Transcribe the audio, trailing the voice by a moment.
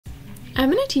I'm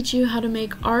going to teach you how to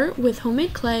make art with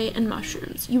homemade clay and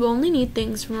mushrooms. You only need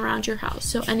things from around your house,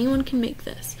 so anyone can make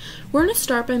this. We're going to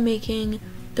start by making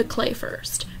the clay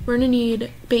first. We're going to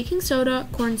need baking soda,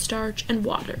 cornstarch, and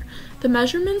water. The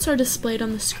measurements are displayed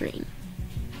on the screen.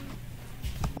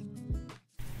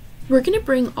 We're going to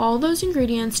bring all those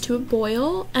ingredients to a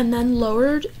boil and then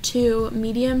lowered to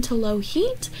medium to low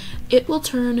heat. It will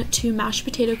turn to mashed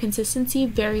potato consistency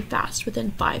very fast,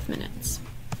 within 5 minutes.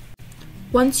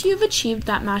 Once you've achieved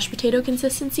that mashed potato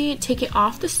consistency, take it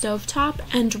off the stovetop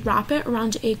and wrap it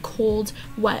around a cold,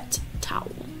 wet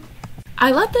towel.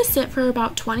 I let this sit for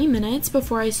about 20 minutes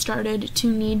before I started to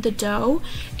knead the dough.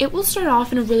 It will start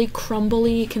off in a really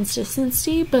crumbly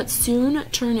consistency, but soon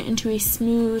turn into a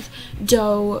smooth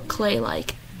dough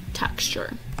clay-like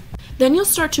texture. Then you'll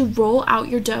start to roll out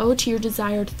your dough to your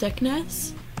desired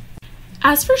thickness.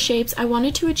 As for shapes, I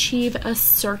wanted to achieve a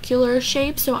circular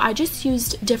shape, so I just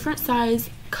used different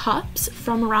size cups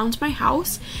from around my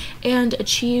house and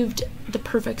achieved the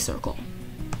perfect circle.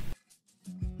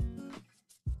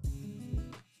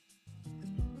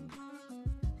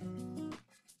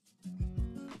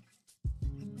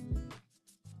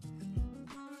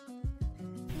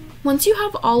 Once you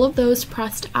have all of those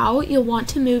pressed out, you'll want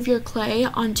to move your clay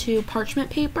onto parchment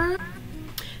paper.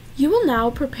 You will now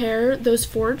prepare those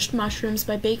foraged mushrooms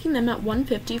by baking them at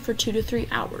 150 for 2 to 3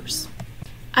 hours.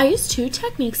 I used 2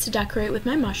 techniques to decorate with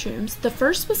my mushrooms. The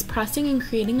first was pressing and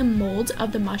creating a mold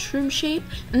of the mushroom shape,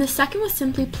 and the second was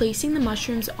simply placing the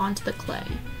mushrooms onto the clay.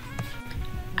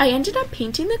 I ended up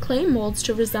painting the clay molds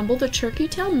to resemble the turkey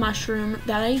tail mushroom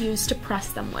that I used to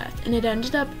press them with, and it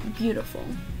ended up beautiful.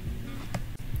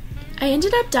 I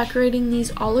ended up decorating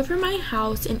these all over my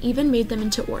house and even made them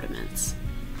into ornaments.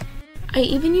 I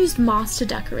even used moss to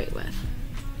decorate with.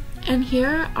 And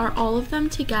here are all of them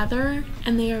together,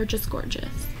 and they are just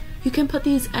gorgeous. You can put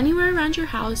these anywhere around your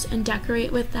house and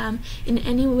decorate with them in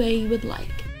any way you would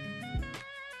like.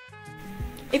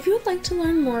 If you would like to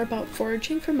learn more about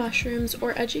foraging for mushrooms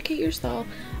or educate yourself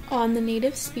on the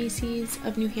native species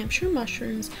of New Hampshire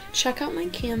mushrooms, check out my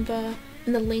Canva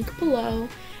in the link below,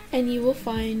 and you will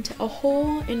find a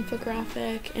whole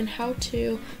infographic and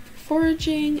how-to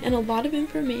foraging and a lot of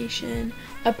information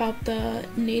about the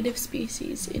native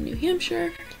species in New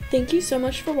Hampshire. Thank you so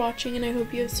much for watching, and I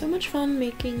hope you have so much fun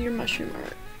making your mushroom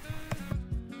art.